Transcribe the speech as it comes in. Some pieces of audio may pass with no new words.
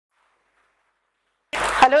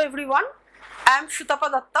Hello everyone, I am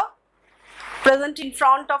Sutapa, present in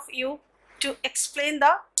front of you to explain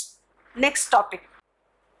the next topic.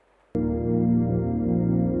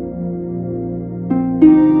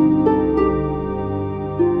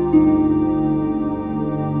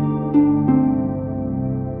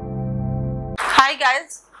 Hi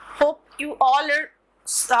guys, hope you all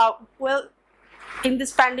are well in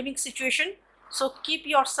this pandemic situation, so keep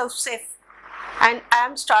yourself safe. And I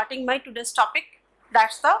am starting my today's topic,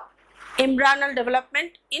 that's the embryonal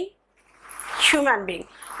development in human being.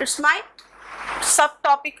 It's my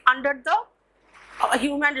subtopic under the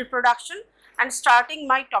human reproduction and starting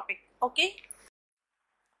my topic. Okay.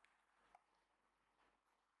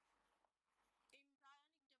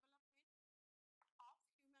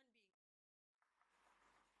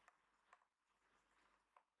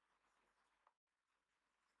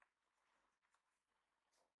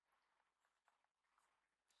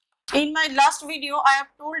 In my last video, I have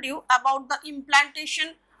told you about the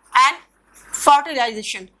implantation and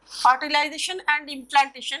fertilization. Fertilization and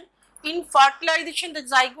implantation. In fertilization, the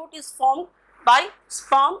zygote is formed by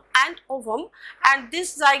sperm and ovum, and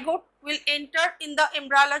this zygote will enter in the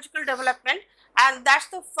embryological development, and that's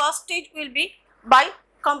the first stage will be by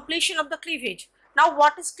completion of the cleavage. Now,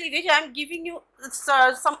 what is cleavage? I am giving you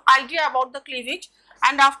some idea about the cleavage,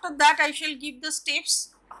 and after that I shall give the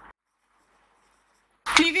steps.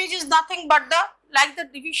 Cleavage is nothing but like the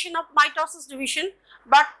division of mitosis division,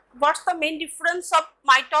 but what's the main difference of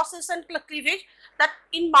mitosis and cleavage? That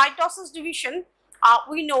in mitosis division,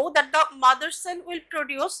 we know that the mother cell will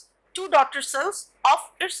produce two daughter cells of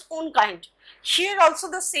its own kind. Here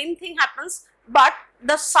also the same thing happens, but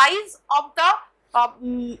the size of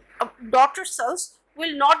the daughter cells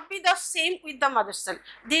will not be the same with the mother cell.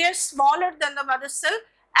 They are smaller than the mother cell.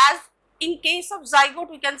 As in case of zygote,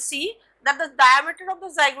 we can see that the diameter of the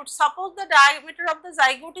zygote, suppose the diameter of the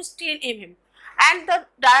zygote is 10 mm and the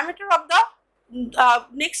diameter of the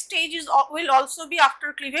next stage is will also be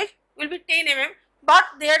after cleavage will be 10 mm, but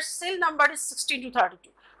their cell number is 16 to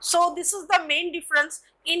 32. So this is the main difference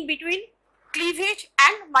in between cleavage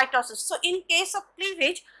and mitosis. So in case of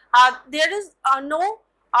cleavage, there is no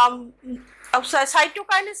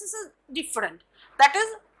cytokinesis is different. That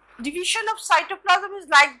is, division of cytoplasm is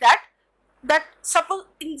like that suppose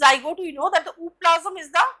in zygote we know that the ooplasm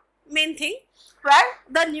is the main thing where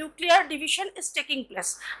the nuclear division is taking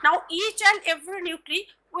place. Now each and every nuclei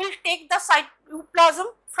will take the ooplasm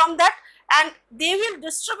from that and they will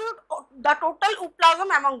distribute the total ooplasm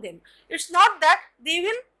among them. It's not that they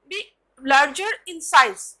will be larger in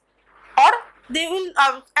size, or they will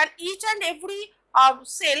and each and every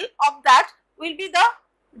cell of that will be the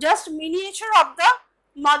just miniature of the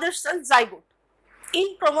mother cell zygote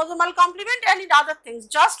in chromosomal complement and in other things,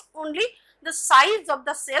 just only the size of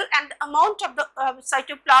the cell and the amount of the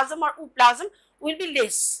cytoplasm or ooplasm will be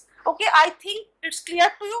less. Okay, I think it's clear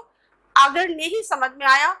to you. अगर नहीं समझ में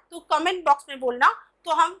आया तो comment box में बोलना,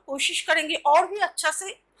 तो हम कोशिश करेंगे और भी अच्छा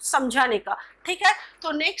से समझाने का. ठीक है,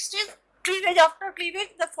 तो next is cleavage. After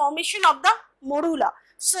cleavage, the formation of the morula.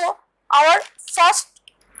 So our first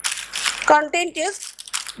content is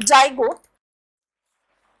zygote.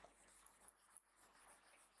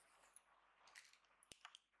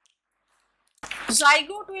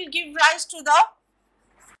 Zygote will give rise to the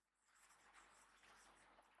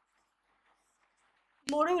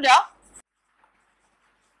morula,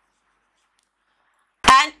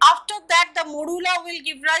 and after that the morula will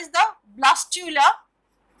give rise the blastula,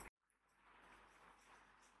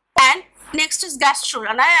 and next is gastrule.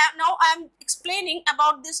 And now I am explaining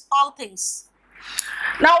about this all things.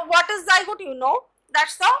 Now what is zygote? You know,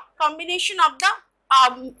 that's the combination of the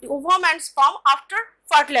ovum and sperm after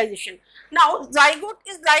fertilization. Now zygote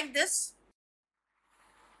is like this.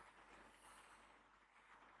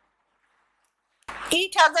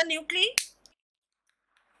 It has a nuclei.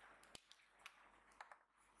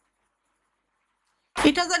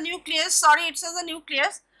 It has a nucleus. Sorry, it has a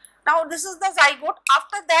nucleus. Now this is the zygote.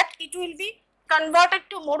 After that, it will be converted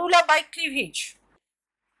to morula by cleavage.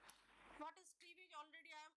 What is cleavage?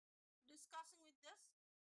 Already I am discussing with this.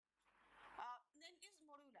 Then is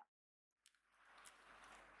morula.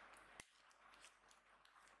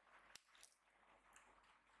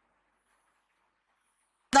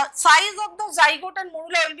 The size of the zygote and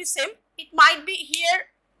morula will be same. It might be here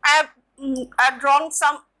I have drawn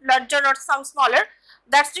some larger or some smaller.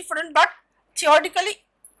 That's different, but theoretically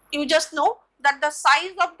you just know that the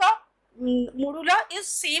size of the morula is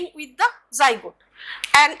same with the zygote.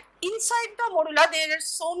 And inside the morula there are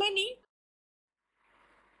so many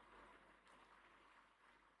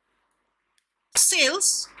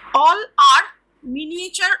cells, all are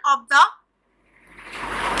miniature of the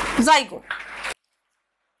zygote.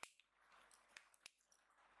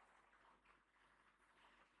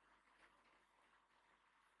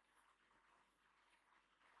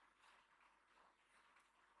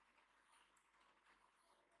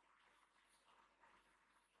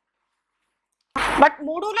 But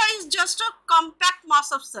morula is just a compact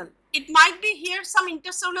mass of cell. It might be here some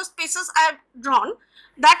intercellular spaces I have drawn.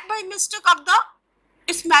 That by mistake of the,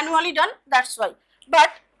 it's manually done, that's why.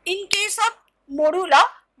 But in case of morula,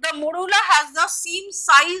 the morula has the same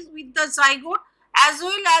size with the zygote, as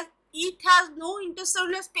well as it has no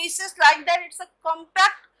intercellular spaces like that. It's a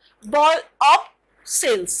compact ball of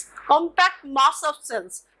cells, compact mass of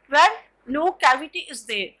cells where no cavity is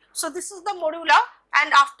there. So this is the morula,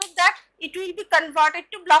 and after that it will be converted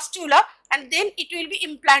to blastula and then it will be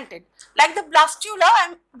implanted. Like the blastula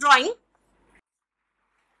I am drawing.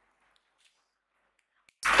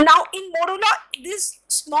 Now in morula, this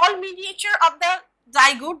small miniature of the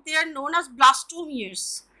zygote, they are known as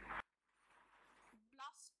blastomeres.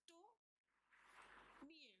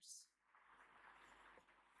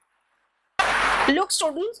 Look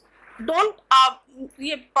students, don't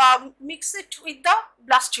mix it with the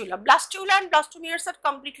blastula. Blastula and blastomeres are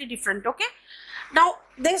completely different, okay. Now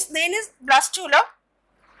this then is blastula.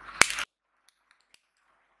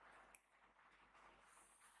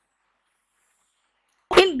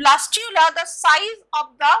 In blastula, the size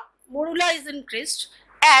of the morula is increased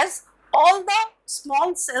as all the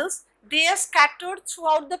small cells, they are scattered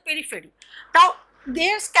throughout the periphery. Now they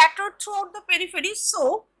are scattered throughout the periphery,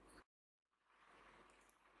 so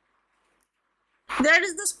there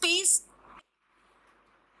is the space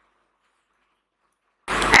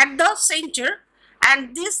at the center,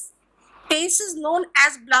 and this space is known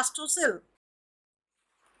as blastocell.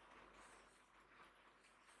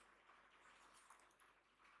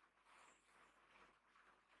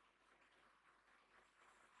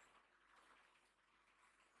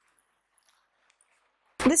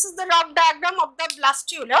 This is the rough diagram of the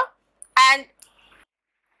blastula, and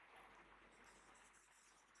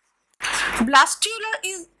blastula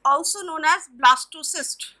is also known as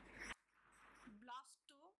blastocyst.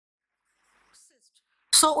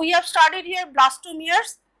 So we have started here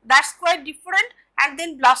blastomeres, that's quite different, and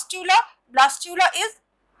then blastula. Blastula is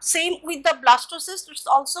same with the blastocyst, it's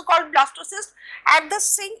also called blastocyst. At the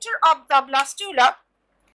center of the blastula,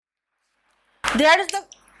 there is the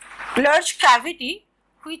large cavity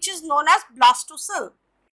which is known as blastocell,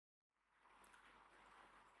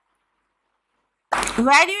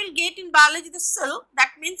 where you will get in biology the cell,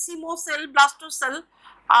 that means cell, blastocell,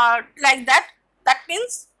 like that, that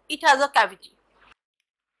means it has a cavity.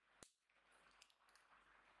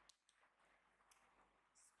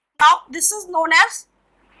 Now this is known as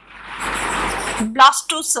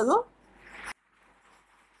blastocell,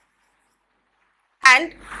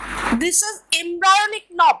 and this is embryonic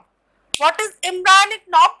knob. What is embryonic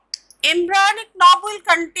knob? Embryonic knob will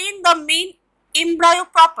contain the main embryo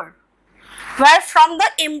proper, where from the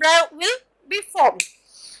embryo will be formed.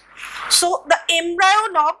 So the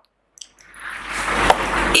embryo knob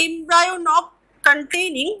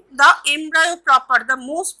containing the embryo proper, the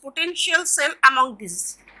most potential cell among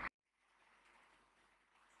these.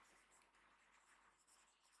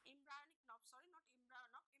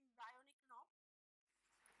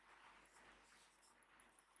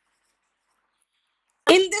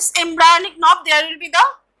 In this embryonic knob, there will be the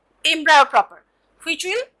embryo proper, which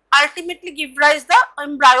will ultimately give rise the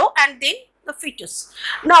embryo and then the fetus.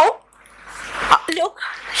 Now, look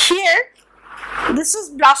here, this is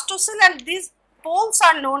blastocell, and these poles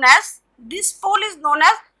are known as, this pole is known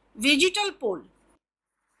as vegetal pole.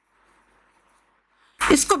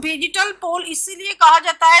 इसको vegetal पोल इसीलिए कहा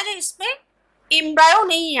जाता है जो इसमें embryo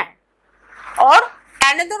नहीं है, और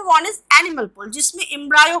अनदर वन इज एनिमल पोल, जिसमें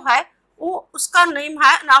एम्ब्रायो है वो उसका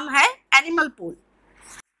नाम है animal pole.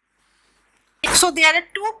 So there are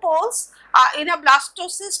two poles in a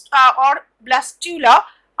blastocyst or blastula.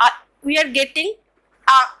 We are getting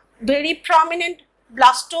a very prominent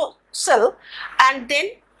blastocell, and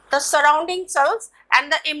then the surrounding cells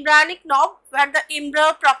and the embryonic knob where the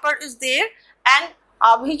embryo proper is there, and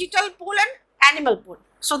vegetal pole and animal pole.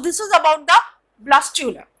 So this is about the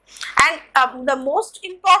blastula. And the most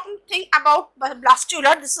important thing about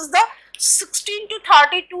blastula, this is the 16 to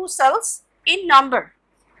 32 cells in number,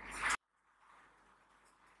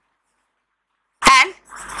 and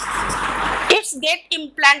it's get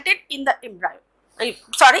implanted in the embryo.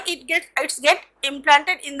 It's get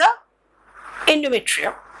implanted in the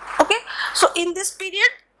endometrium. Okay, so in this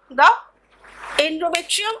period, the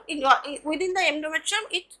endometrium, within the endometrium,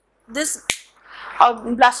 this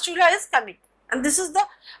blastula is coming. And this is the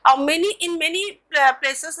many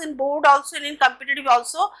places in board also and in competitive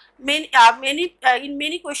also, in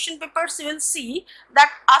many question papers you will see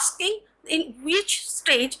that asking in which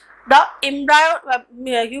stage the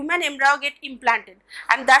human embryo get implanted,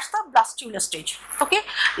 and that's the blastula stage. Okay,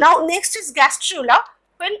 now next is gastrula,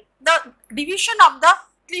 when the division of the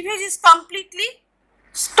cleavage is completely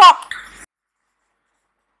stopped.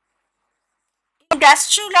 In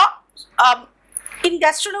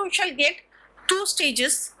gastrula, we shall get two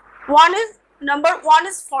stages. Number one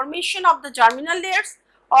is formation of the germinal layers,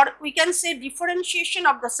 or we can say differentiation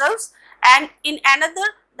of the cells, and in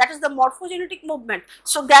another, that is the morphogenetic movement.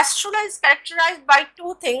 So gastrula is characterized by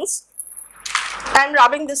two things. I am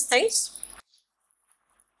rubbing these things.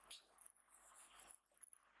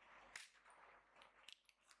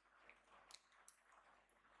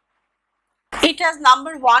 It has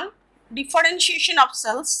number one, differentiation of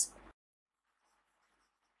cells.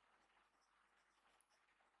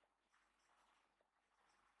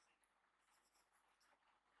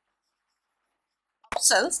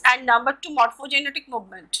 And number two, morphogenetic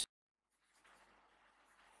movement.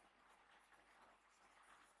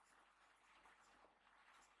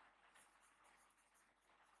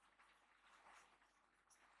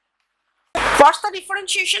 What's the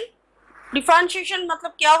differentiation? Differentiation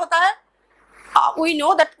मतलब क्या होता है? We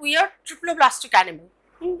know that we are triploblastic animal.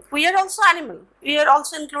 We are also animal. We are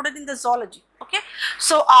also included in the zoology. Okay,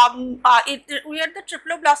 so we are the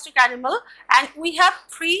triploblastic animal, and we have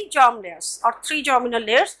three germ layers or three germinal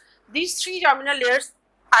layers. These three germinal layers,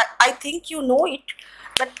 I think you know it,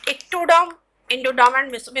 that ectoderm, endoderm,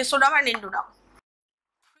 and mesoderm and endoderm.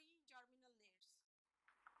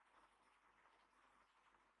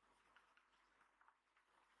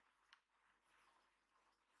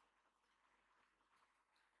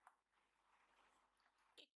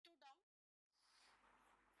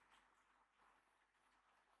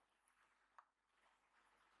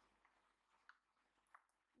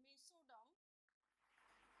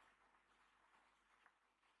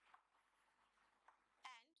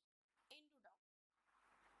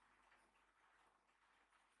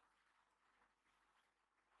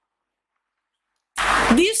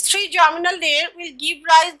 These three germinal layers will give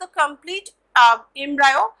rise the complete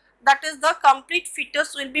embryo, that is the complete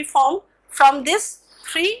fetus will be formed from these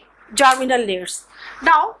three germinal layers.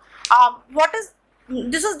 Now,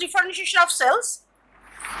 this is differentiation of cells,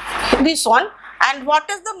 this one, and what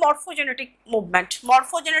is the morphogenetic movement?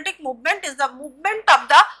 Morphogenetic movement is the movement of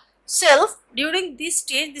the cells during this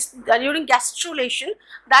stage, during gastrulation,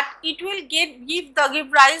 that it will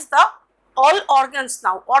give rise the all organs.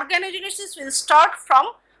 Now organogenesis will start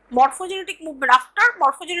from morphogenetic movement, after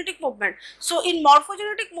morphogenetic movement. So in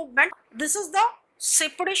morphogenetic movement, this is the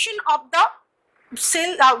separation of the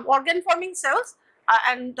cell organ forming cells,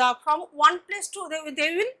 and from one place to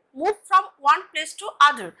they will move from one place to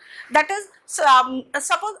other. That is,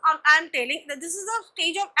 suppose I am telling that this is the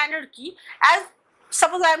stage of anarchy. As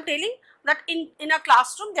suppose I am telling that in a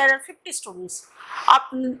classroom there are 50 students.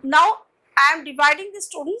 Now I am dividing the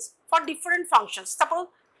students for different functions. Suppose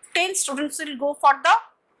 10 students will go for the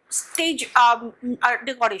stage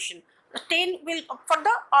decoration, 10 will for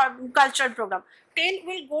the cultural program, 10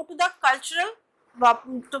 will go to the cultural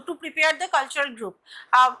to prepare the cultural group,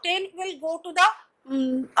 10 will go to the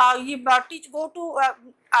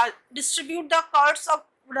distribute the cards of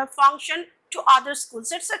the function to other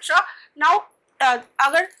schools, etc. Now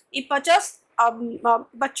अगर ये 50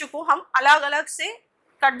 बच्चों को हम अलग अलग से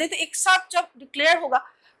कर दे, तो एक साथ जब डिक्लेयर होगा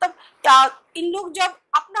तब इन लोग जब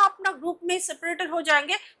अपना अपना ग्रुप में सेपरेटेड हो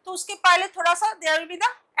जाएंगे, तो उसके पहले थोड़ा सा there will be the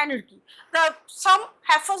anarchy, some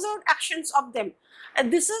haphazard actions of them.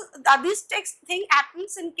 This thing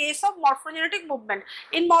happens in case of morphogenetic movement.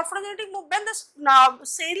 In morphogenetic movement, the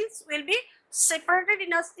cells will be separated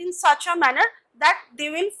in such a manner that they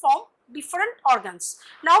will form different organs.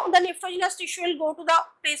 Now the nephrogenous tissue will go to the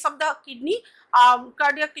place of the kidney,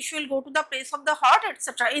 cardiac tissue will go to the place of the heart,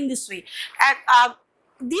 etc. in this way. And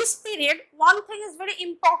this period, one thing is very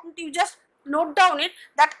important, you just note down it,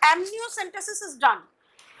 that amniocentesis is done.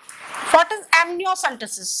 What is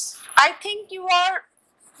amniocentesis? I think you are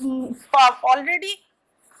already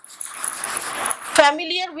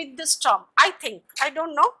familiar with this term. I think, I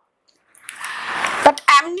don't know, but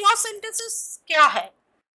amniocentesis क्या है?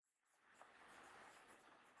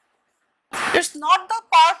 It's not the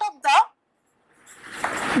part of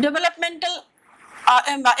the developmental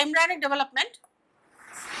embryonic development,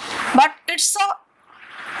 but it's a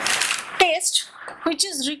test which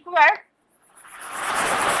is required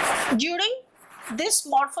during this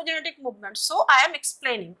morphogenetic movement. So I am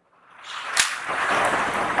explaining.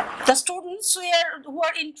 The students who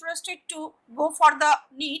are interested to go for the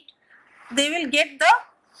NEET, they will get the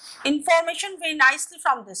information very nicely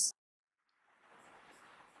from this.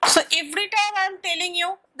 So every time I am telling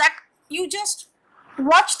you that you just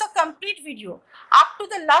watch the complete video. Up to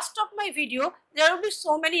the last of my video, there will be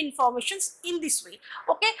so many informations in this way.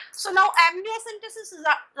 Okay, so now amniocentesis is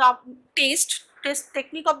a test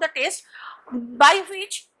technique of the test by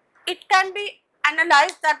which it can be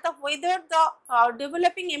analyzed that the whether the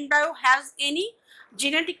developing embryo has any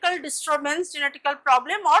genetical disturbance, genetical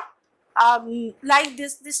problem, or like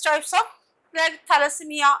this types of like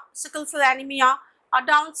thalassemia, sickle cell anemia,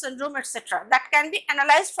 Down syndrome, etc. That can be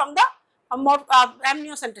analyzed from the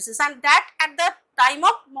amniocentesis, and that at the time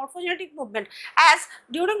of morphogenetic movement, as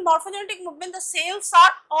during morphogenetic movement the cells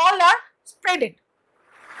are all spreaded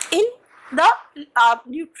in the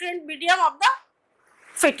nutrient medium of the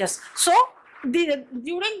fetus. So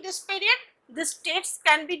during this period this tests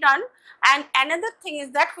can be done. And another thing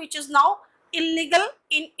is that which is now illegal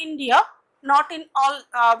in India, not in all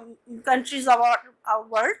countries of our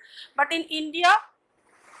world, but in India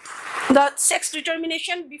the sex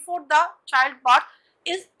determination before the childbirth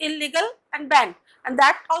is illegal and banned, and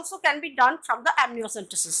that also can be done from the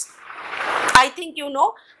amniocentesis. I think you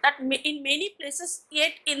know that in many places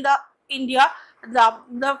yet in the India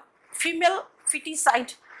the female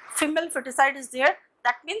feticide is there.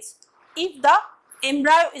 That means if the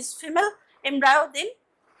embryo is female embryo, then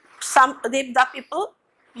the people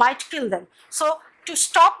might kill them. So to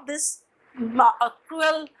stop this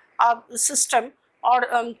cruel system, or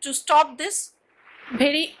to stop this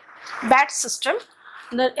very bad system,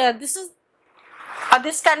 this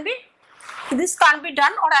can't be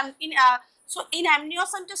done. Or so in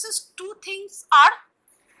amniocentesis two things are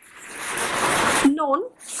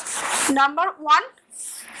known. Number one,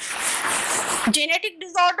 genetic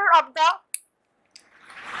disorder of the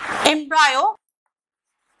embryo,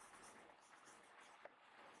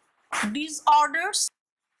 disorders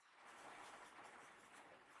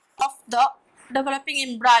of the developing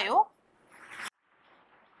embryo,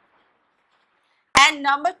 and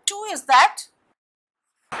number two is that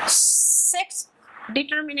sex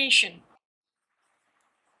determination.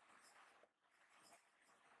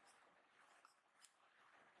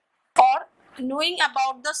 Or knowing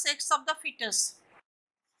about the sex of the fetus.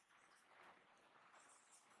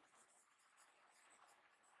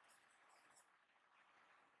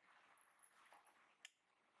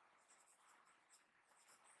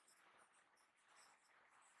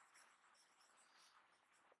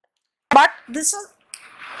 But this is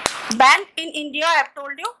banned in India, I have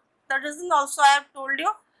told you. The reason also I have told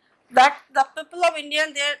you that the people of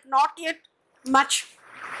India, they are not yet much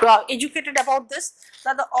educated about this,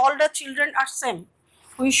 that all the children are same.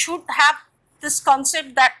 We should have this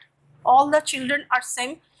concept that all the children are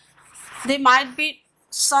same. They might be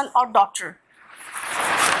son or daughter.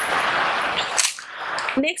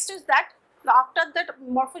 Next is that after that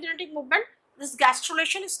morphogenetic movement, this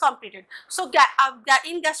gastrulation is completed. So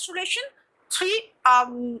in gastrulation, three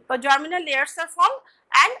germinal layers are formed,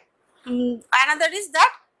 and another is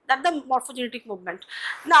that the morphogenetic movement.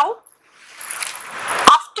 Now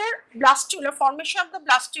after blastula, formation of the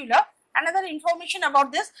blastula, another information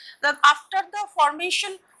about this, that after the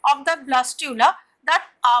formation of the blastula, that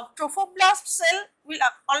trophoblast cell will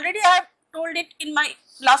already I have told it in my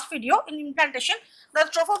last video in implantation. The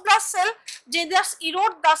trophoblast cell, they just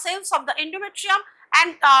erode the cells of the endometrium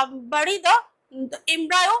and bury the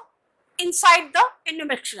embryo inside the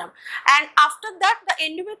endometrium, and after that the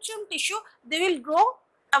endometrium tissue, they will grow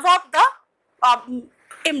above the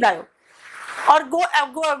embryo, or grow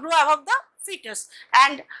above the fetus,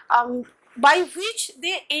 and by which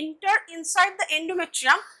they enter inside the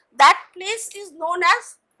endometrium. That place is known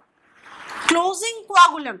as closing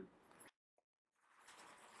coagulum.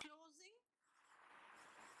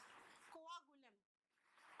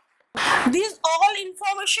 These all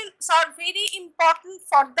informations are very important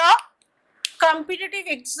for the competitive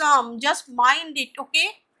exam. Just mind it,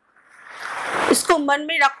 okay? इसको मन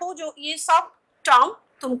में रखो, जो ये सब term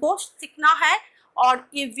तुमको सीखना है, और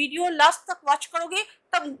ये वीडियो लास्ट तक वॉच करोगे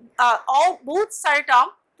तब और बहुत सारे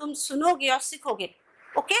टर्म तुम सुनोगे और सीखोगे.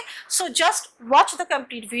 Okay, so just watch the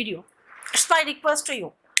complete video. It's my request to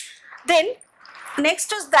you. Then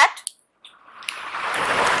next is that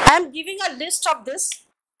I am giving a list of this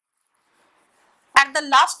at the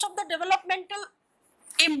last of the developmental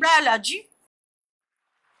embryology.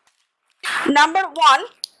 Number one,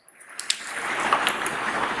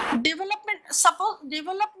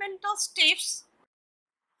 developmental steps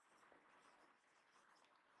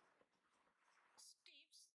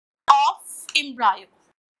of embryo.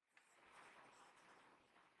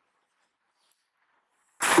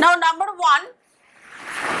 Now number one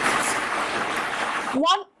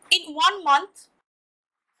in 1 month,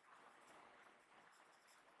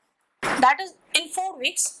 that is in 4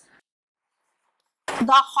 weeks,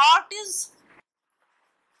 the heart is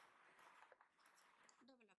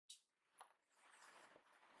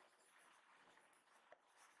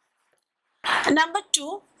developed. Number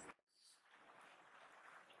 2,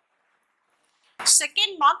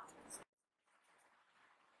 second month,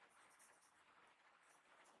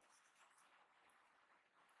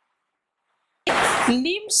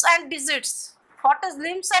 limbs and digits. What is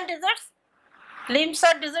limbs and digits? Limbs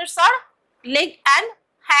and digits are leg and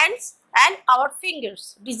hands and our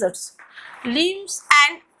fingers, digits. Limbs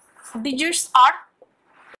and digits are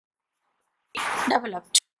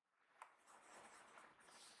developed.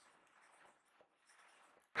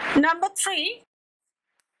 Number 3,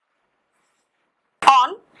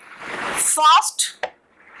 on first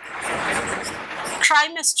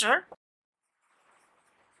trimester,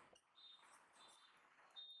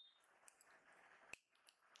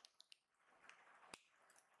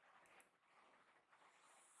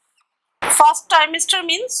 first trimester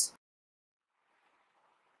means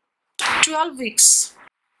 12 weeks.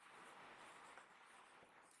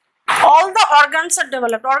 All the organs are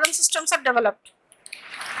developed, organ systems are developed.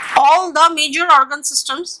 All the major organ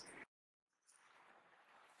systems are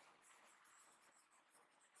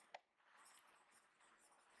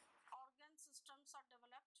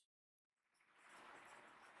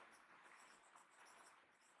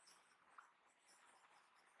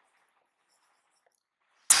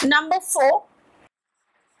developed. Number 4,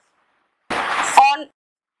 on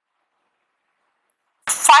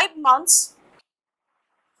 5 months,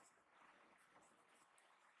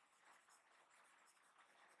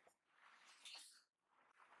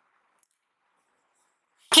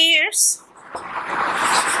 hairs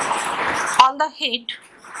on the head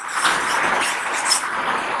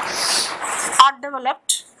are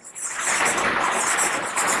developed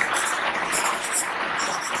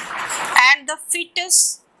and the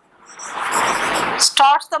fetus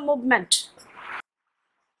starts the movement.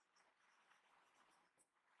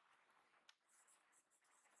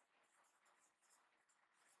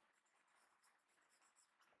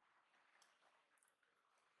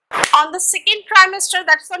 On the second trimester,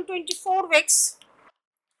 that's on 24 weeks.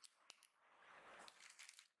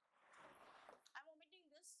 I'm omitting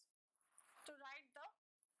this to write the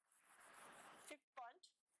 5th point.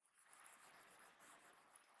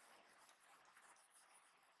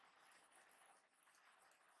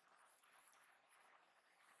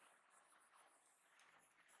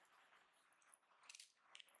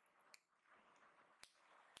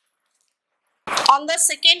 On the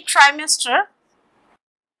second trimester,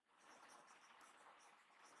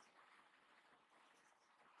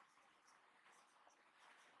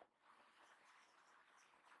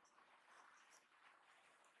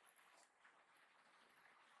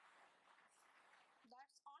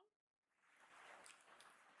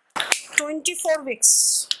 that's on 24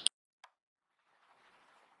 weeks.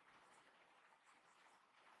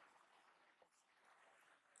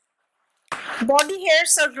 Body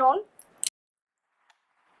hairs are grown.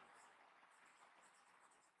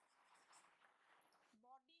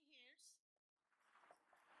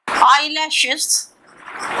 Eyelashes,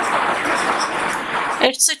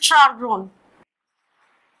 etc. grown.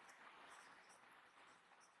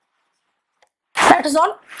 That is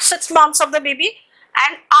on 6 months of the baby,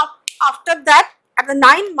 and after that, at the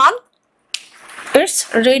 9th month,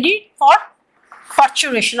 it's ready for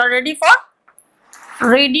parturition or ready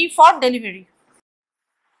for delivery.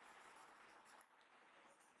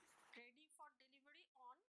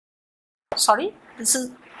 Sorry, this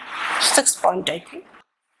is 6th point, I think.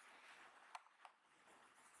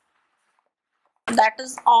 That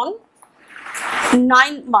is on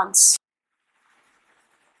 9 months.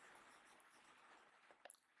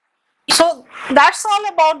 So that's all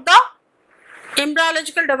about the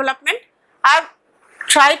embryological development. I've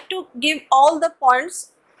tried to give all the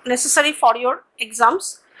points necessary for your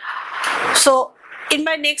exams. So in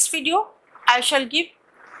my next video, I shall give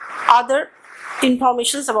other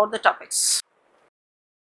informations about the topics.